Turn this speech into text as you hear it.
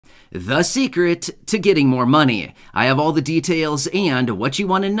The secret to getting more money. I have all the details and what you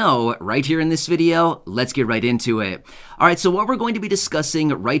want to know right here in this video. Let's get right into it. All right, so what we're going to be discussing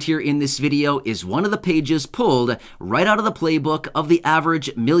right here in this video is one of the pages pulled right out of the playbook of the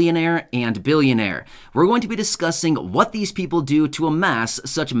average millionaire and billionaire. We're going to be discussing what these people do to amass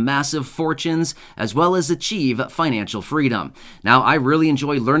such massive fortunes as well as achieve financial freedom. Now, I really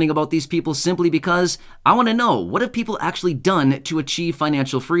enjoy learning about these people simply because I want to know, what have people actually done to achieve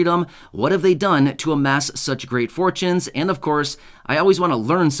financial freedom? What have they done to amass such great fortunes? And of course, I always want to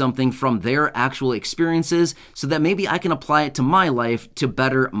learn something from their actual experiences so that maybe I can apply it to my life to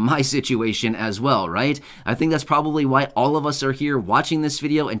better my situation as well, right? I think that's probably why all of us are here watching this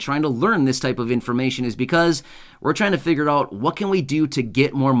video and trying to learn this type of information, is because we're trying to figure out what can we do to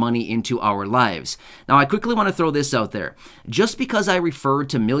get more money into our lives. Now, I quickly want to throw this out there. Just because I referred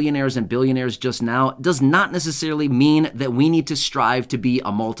to millionaires and billionaires just now does not necessarily mean that we need to strive to be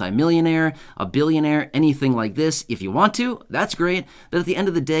a multimillionaire, a billionaire, anything like this. If you want to, that's great. But at the end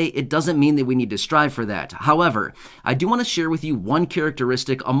of the day, it doesn't mean that we need to strive for that. However, I do want to share with you one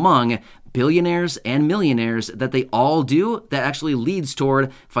characteristic among billionaires and millionaires that they all do that actually leads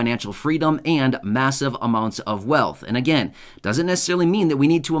toward financial freedom and massive amounts of wealth. And again, doesn't necessarily mean that we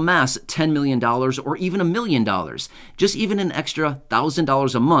need to amass $10 million or even $1 million. Just even an extra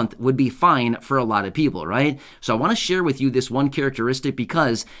 $1,000 a month would be fine for a lot of people, right? So I want to share with you this one characteristic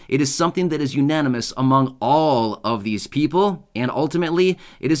because it is something that is unanimous among all of these people, and ultimately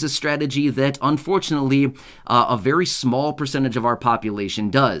it is a strategy that unfortunately a very small percentage of our population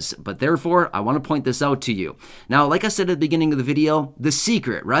does. But therefore, I want to point this out to you. Now, like I said at the beginning of the video, the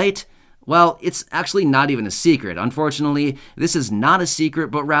secret, right? Well, it's actually not even a secret. Unfortunately, this is not a secret,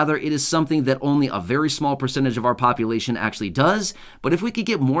 but rather it is something that only a very small percentage of our population actually does. But if we could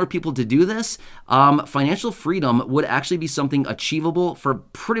get more people to do this, financial freedom would actually be something achievable for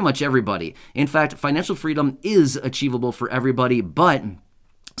pretty much everybody. In fact, financial freedom is achievable for everybody, but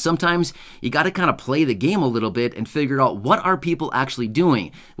sometimes you got to kind of play the game a little bit and figure out what are people actually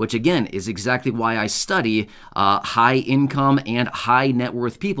doing, which again is exactly why I study high income and high net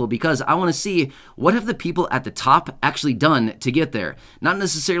worth people, because I want to see what have the people at the top actually done to get there. Not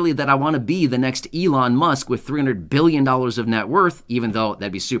necessarily that I want to be the next Elon Musk with $300 billion of net worth, even though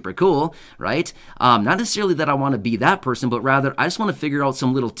that'd be super cool, right? Not necessarily that I want to be that person, but rather I just want to figure out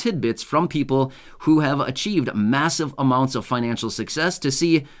some little tidbits from people who have achieved massive amounts of financial success to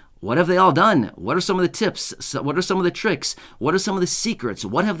see, what have they all done? What are some of the tips? What are some of the tricks? What are some of the secrets?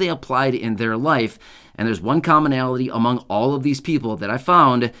 What have they applied in their life? And there's one commonality among all of these people that I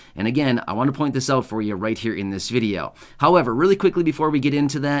found. And again, I want to point this out for you right here in this video. However, really quickly before we get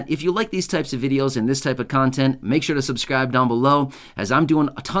into that, if you like these types of videos and this type of content, make sure to subscribe down below, as I'm doing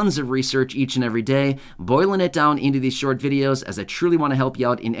tons of research each and every day, boiling it down into these short videos, as I truly want to help you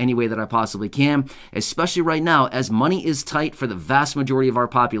out in any way that I possibly can, especially right now as money is tight for the vast majority of our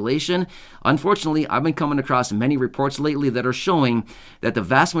population. Unfortunately, I've been coming across many reports lately that are showing that the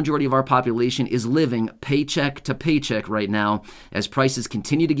vast majority of our population is living paycheck to paycheck right now as prices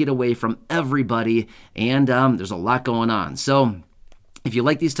continue to get away from everybody, and there's a lot going on. So if you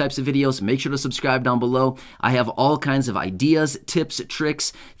like these types of videos, make sure to subscribe down below. I have all kinds of ideas, tips,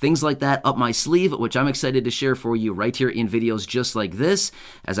 tricks, things like that up my sleeve, which I'm excited to share for you right here in videos just like this,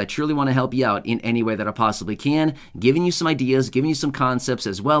 as I truly want to help you out in any way that I possibly can, giving you some ideas, giving you some concepts,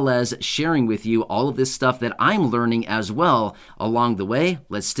 as well as sharing with you all of this stuff that I'm learning as well along the way.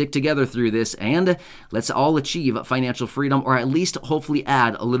 Let's stick together through this, and let's all achieve financial freedom, or at least hopefully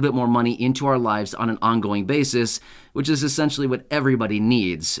add a little bit more money into our lives on an ongoing basis, which is essentially what everybody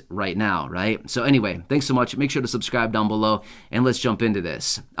needs right now, right? So anyway, thanks so much. Make sure to subscribe down below, and let's jump into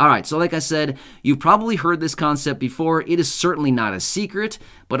this. All right, so like I said, you've probably heard this concept before. It is certainly not a secret,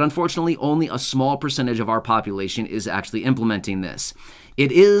 but unfortunately only a small percentage of our population is actually implementing this.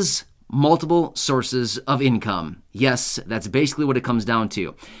 It is multiple sources of income. Yes, that's basically what it comes down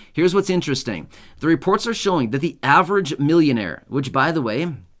to. Here's what's interesting. The reports are showing that the average millionaire, which by the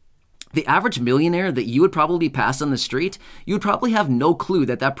way, the average millionaire that you would probably pass on the street, you would probably have no clue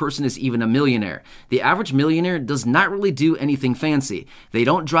that that person is even a millionaire. The average millionaire does not really do anything fancy. They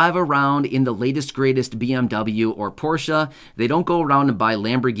don't drive around in the latest, greatest BMW or Porsche. They don't go around and buy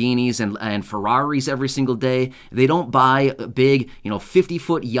Lamborghinis and Ferraris every single day. They don't buy big,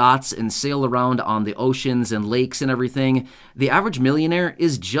 50-foot yachts and sail around on the oceans and lakes and everything. The average millionaire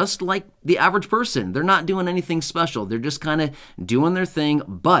is just like the average person. They're not doing anything special. They're just kind of doing their thing,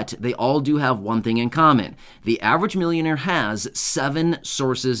 but they all do have one thing in common. The average millionaire has 7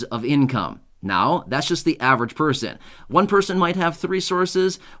 sources of income. Now, that's just the average person. One person might have 3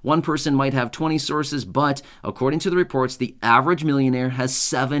 sources, one person might have 20 sources, but according to the reports, the average millionaire has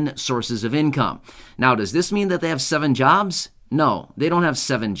 7 sources of income. Now, does this mean that they have 7 jobs? No, they don't have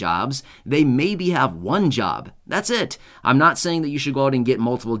 7 jobs. They maybe have 1 job. That's it. I'm not saying that you should go out and get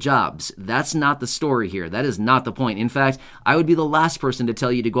multiple jobs. That's not the story here. That is not the point. In fact, I would be the last person to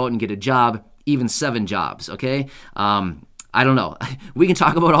tell you to go out and get a job, even 7 jobs, okay? I don't know. We can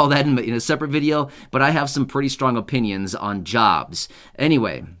talk about all that in a separate video, but I have some pretty strong opinions on jobs.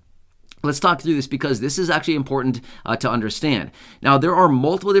 Anyway, let's talk through this because this is actually important to understand. Now, there are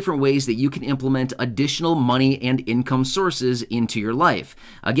multiple different ways that you can implement additional money and income sources into your life.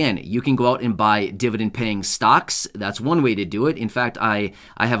 Again, you can go out and buy dividend-paying stocks. That's one way to do it. In fact, I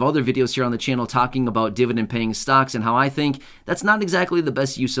have other videos here on the channel talking about dividend-paying stocks and how I think that's not exactly the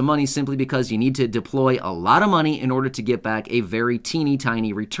best use of money simply because you need to deploy a lot of money in order to get back a very teeny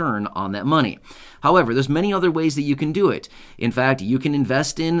tiny return on that money. However, there's many other ways that you can do it. In fact, you can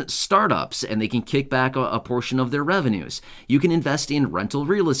invest in startups and they can kick back a portion of their revenues. You can invest in rental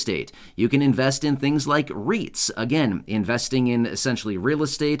real estate. You can invest in things like REITs. Again, investing in essentially real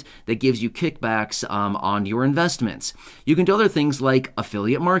estate that gives you kickbacks on your investments. You can do other things like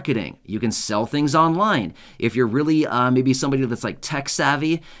affiliate marketing. You can sell things online. If you're really maybe somebody that's like tech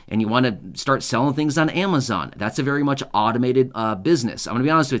savvy and you want to start selling things on Amazon, that's a very much automated business. I'm going to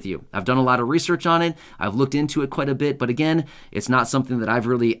be honest with you. I've done a lot of research on it. I've looked into it quite a bit, but again, it's not something that I've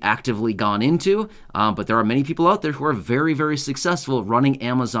really actively gone into, but there are many people out there who are very, very successful running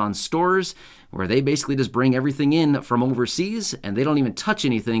Amazon stores where they basically just bring everything in from overseas and they don't even touch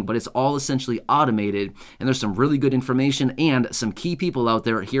anything, but it's all essentially automated. And there's some really good information and some key people out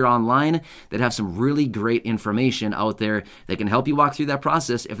there here online that have some really great information out there that can help you walk through that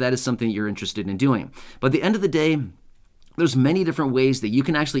process if that is something you're interested in doing. But at the end of the day, there's many different ways that you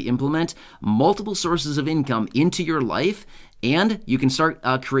can actually implement multiple sources of income into your life, and you can start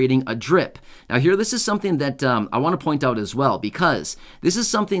creating a drip. Now here, this is something that I want to point out as well, because this is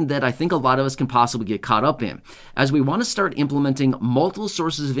something that I think a lot of us can possibly get caught up in. As we want to start implementing multiple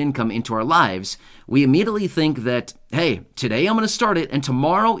sources of income into our lives, we immediately think that, hey, today I'm going to start it, and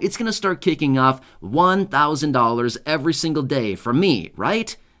tomorrow it's going to start kicking off $1,000 every single day for me,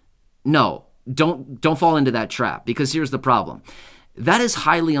 right? No. Don't fall into that trap, because here's the problem. That is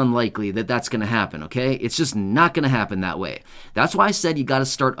highly unlikely that that's going to happen, okay? It's just not going to happen that way. That's why I said you got to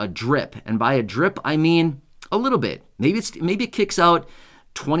start a drip. And by a drip, I mean a little bit. Maybe it kicks out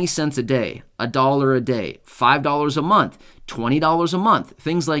 20 cents a day, $1 a day, $5 a month, $20 a month,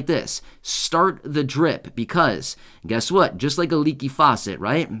 things like this. Start the drip, because guess what? Just like a leaky faucet,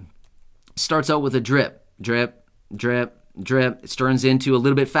 right? Starts out with a drip, drip, drip, drip. It turns into a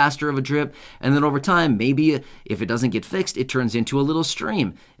little bit faster of a drip, and then over time, maybe if it doesn't get fixed, it turns into a little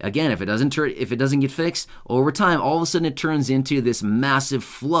stream. Again, if it doesn't get fixed, over time, all of a sudden it turns into this massive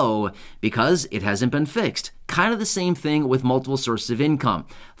flow because it hasn't been fixed. Kind of the same thing with multiple sources of income.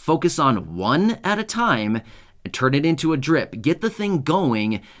 Focus on one at a time and turn it into a drip. Get the thing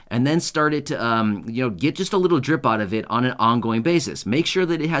going and then start it to, get just a little drip out of it on an ongoing basis. Make sure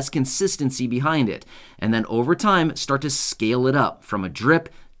that it has consistency behind it. And then over time, start to scale it up from a drip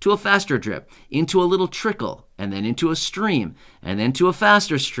to a faster drip, into a little trickle, and then into a stream, and then to a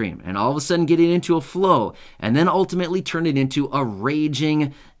faster stream, and all of a sudden get it into a flow, and then ultimately turn it into a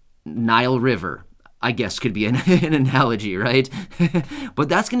raging Nile River. I guess could be an analogy, right? But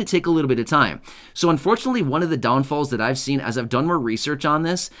that's going to take a little bit of time. So unfortunately, one of the downfalls that I've seen as I've done more research on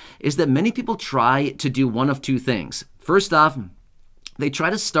this is that many people try to do one of two things. First off, they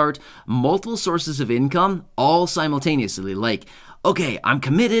try to start multiple sources of income all simultaneously. Like, okay, I'm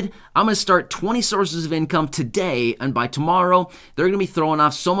committed. I'm going to start 20 sources of income today, and by tomorrow, they're going to be throwing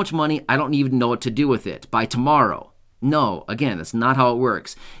off so much money, I don't even know what to do with it by tomorrow. No, again, that's not how it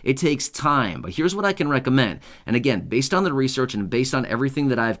works. It takes time, but here's what I can recommend. And again, based on the research and based on everything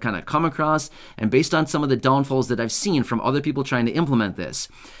that I've kind of come across and based on some of the downfalls that I've seen from other people trying to implement this,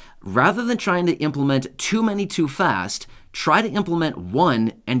 rather than trying to implement too many too fast, try to implement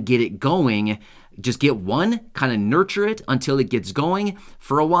one and get it going. Just get one, kind of nurture it until it gets going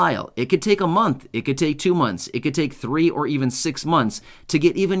for a while. It could take a month, it could take 2 months, it could take 3 or even 6 months to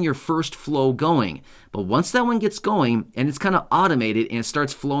get even your first flow going. But once that one gets going and it's kind of automated and it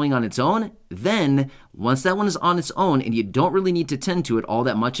starts flowing on its own, then once that one is on its own and you don't really need to tend to it all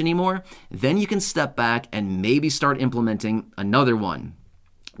that much anymore, then you can step back and maybe start implementing another one.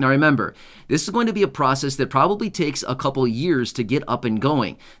 Now remember, this is going to be a process that probably takes a couple years to get up and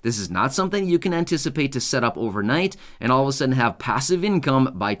going. This is not something you can anticipate to set up overnight and all of a sudden have passive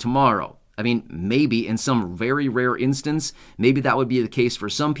income by tomorrow. I mean, maybe in some very rare instance, maybe that would be the case for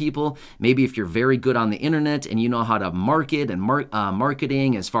some people. Maybe if you're very good on the internet and you know how to market and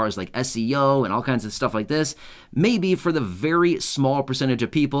marketing as far as like SEO and all kinds of stuff like this, maybe for the very small percentage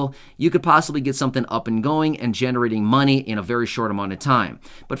of people, you could possibly get something up and going and generating money in a very short amount of time.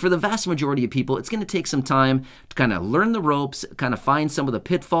 But for the vast majority of people, it's going to take some time to kind of learn the ropes, kind of find some of the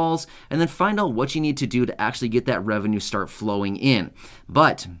pitfalls, and then find out what you need to do to actually get that revenue start flowing in.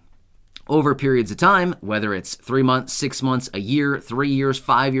 But over periods of time, whether it's 3 months, 6 months, a year, 3 years,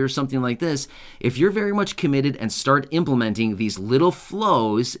 5 years, something like this, if you're very much committed and start implementing these little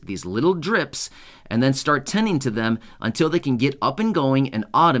flows, these little drips, and then start tending to them until they can get up and going and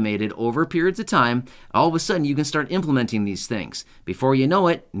automated over periods of time, all of a sudden you can start implementing these things. Before you know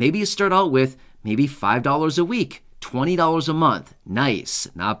it, maybe you start out with maybe $5 a week, $20 a month. Nice.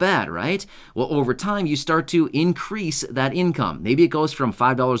 Not bad, right? Well, over time, you start to increase that income. Maybe it goes from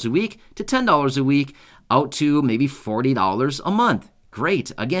 $5 a week to $10 a week out to maybe $40 a month.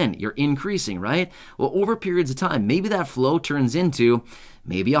 Great. Again, you're increasing, right? Well, over periods of time, maybe that flow turns into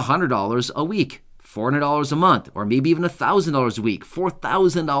maybe $100 a week, $400 a month, or maybe even $1,000 a week,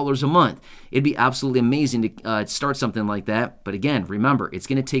 $4,000 a month. It'd be absolutely amazing to start something like that. But again, remember, it's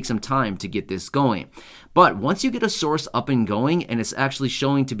going to take some time to get this going. But once you get a source up and going and it's actually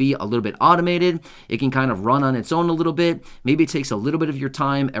showing to be a little bit automated, it can kind of run on its own a little bit. Maybe it takes a little bit of your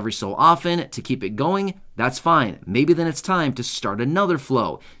time every so often to keep it going. That's fine. Maybe then it's time to start another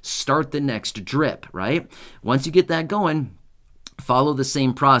flow, start the next drip, right? Once you get that going, follow the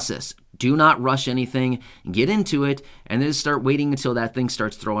same process. Do not rush anything, get into it, and then start waiting until that thing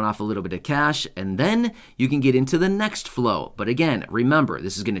starts throwing off a little bit of cash, and then you can get into the next flow. But again, remember,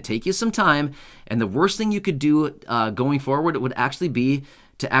 this is going to take you some time, and the worst thing you could do going forward would actually be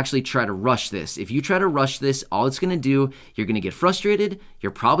to actually try to rush this. If you try to rush this, all it's going to do, you're going to get frustrated,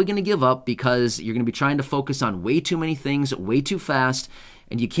 you're probably going to give up because you're going to be trying to focus on way too many things way too fast,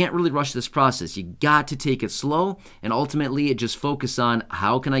 and you can't really rush this process. You got to take it slow, and ultimately just focus on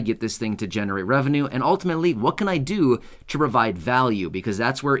how can I get this thing to generate revenue, and ultimately what can I do to provide value, because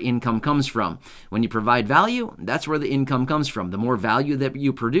that's where income comes from. When you provide value, that's where the income comes from. The more value that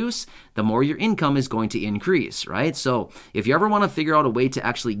you produce, the more your income is going to increase, right? So if you ever want to figure out a way to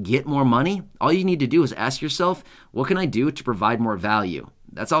actually get more money, all you need to do is ask yourself, what can I do to provide more value?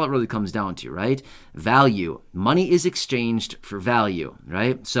 That's all it really comes down to, right? Value. Money is exchanged for value,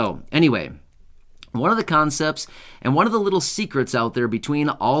 right? So anyway, one of the concepts and one of the little secrets out there between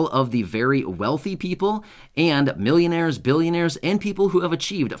all of the very wealthy people and millionaires, billionaires, and people who have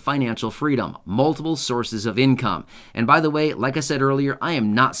achieved financial freedom, multiple sources of income. And by the way, like I said earlier, I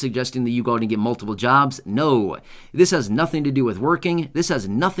am not suggesting that you go out and get multiple jobs. No, this has nothing to do with working. This has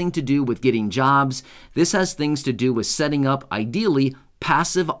nothing to do with getting jobs. This has things to do with setting up, ideally,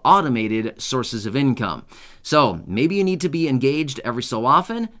 passive automated sources of income. So maybe you need to be engaged every so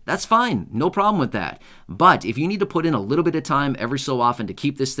often. That's fine. No problem with that. But if you need to put in a little bit of time every so often to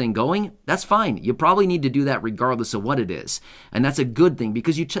keep this thing going, that's fine. You probably need to do that regardless of what it is. And that's a good thing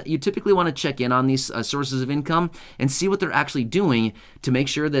because you typically want to check in on these sources of income and see what they're actually doing to make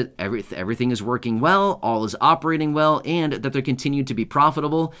sure that everything is working well, all is operating well, and that they continue to be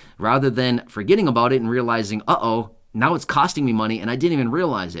profitable rather than forgetting about it and realizing, uh-oh, now it's costing me money and I didn't even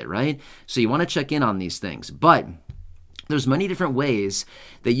realize it, right? So you want to check in on these things. But there's many different ways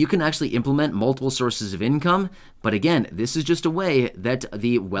that you can actually implement multiple sources of income. But again, this is just a way that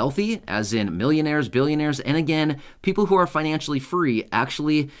the wealthy, as in millionaires, billionaires, and again, people who are financially free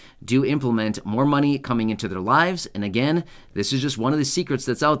actually do implement more money coming into their lives. And again, this is just one of the secrets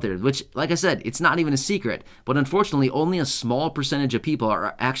that's out there, which, like I said, it's not even a secret. But unfortunately, only a small percentage of people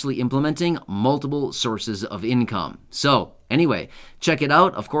are actually implementing multiple sources of income. So anyway, check it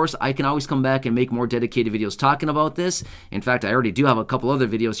out. Of course, I can always come back and make more dedicated videos talking about this. In fact, I already do have a couple other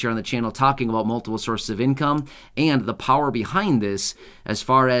videos here on the channel talking about multiple sources of income and the power behind this, as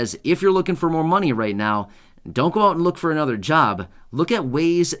far as if you're looking for more money right now, don't go out and look for another job. Look at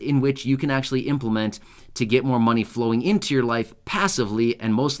ways in which you can actually implement to get more money flowing into your life passively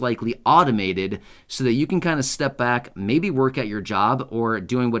and most likely automated so that you can kind of step back, maybe work at your job or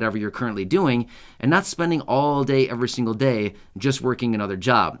doing whatever you're currently doing and not spending all day, every single day, just working another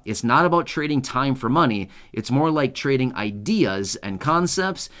job. It's not about trading time for money. It's more like trading ideas and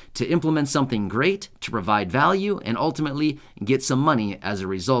concepts to implement something great, to provide value, and ultimately get some money as a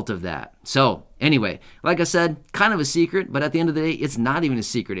result of that. So anyway, like I said, kind of a secret, but at the end of the day, it's not even a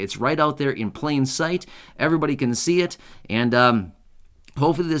secret. It's right out there in plain sight. Everybody can see it. And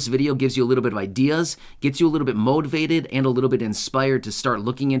Hopefully this video gives you a little bit of ideas, gets you a little bit motivated and a little bit inspired to start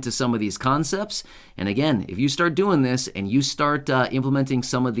looking into some of these concepts. And again, if you start doing this and you start implementing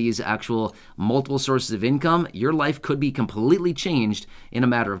some of these actual multiple sources of income, your life could be completely changed in a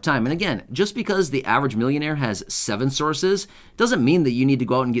matter of time. And again, just because the average millionaire has 7 sources doesn't mean that you need to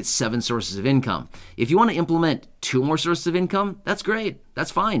go out and get 7 sources of income. If you want to implement 2 more sources of income, that's great.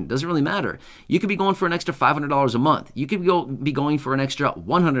 That's fine. Doesn't really matter. You could be going for an extra $500 a month. You could be going for an extra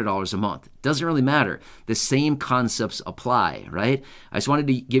 $100 a month. Doesn't really matter. The same concepts apply, right? I just wanted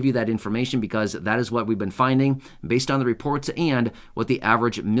to give you that information because that is what we've been finding based on the reports and what the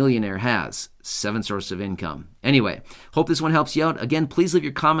average millionaire has. 7 sources of income. Anyway, hope this one helps you out. Again, please leave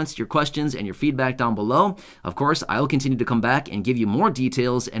your comments, your questions, and your feedback down below. Of course, I will continue to come back and give you more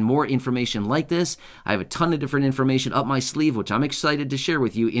details and more information like this. I have a ton of different information up my sleeve, which I'm excited to share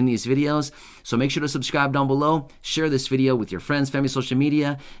with you in these videos. So make sure to subscribe down below, share this video with your friends, family, social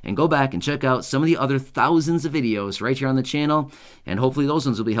media, and go back and check out some of the other thousands of videos right here on the channel. And hopefully those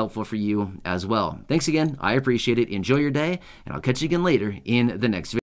ones will be helpful for you as well. Thanks again. I appreciate it. Enjoy your day, and I'll catch you again later in the next video.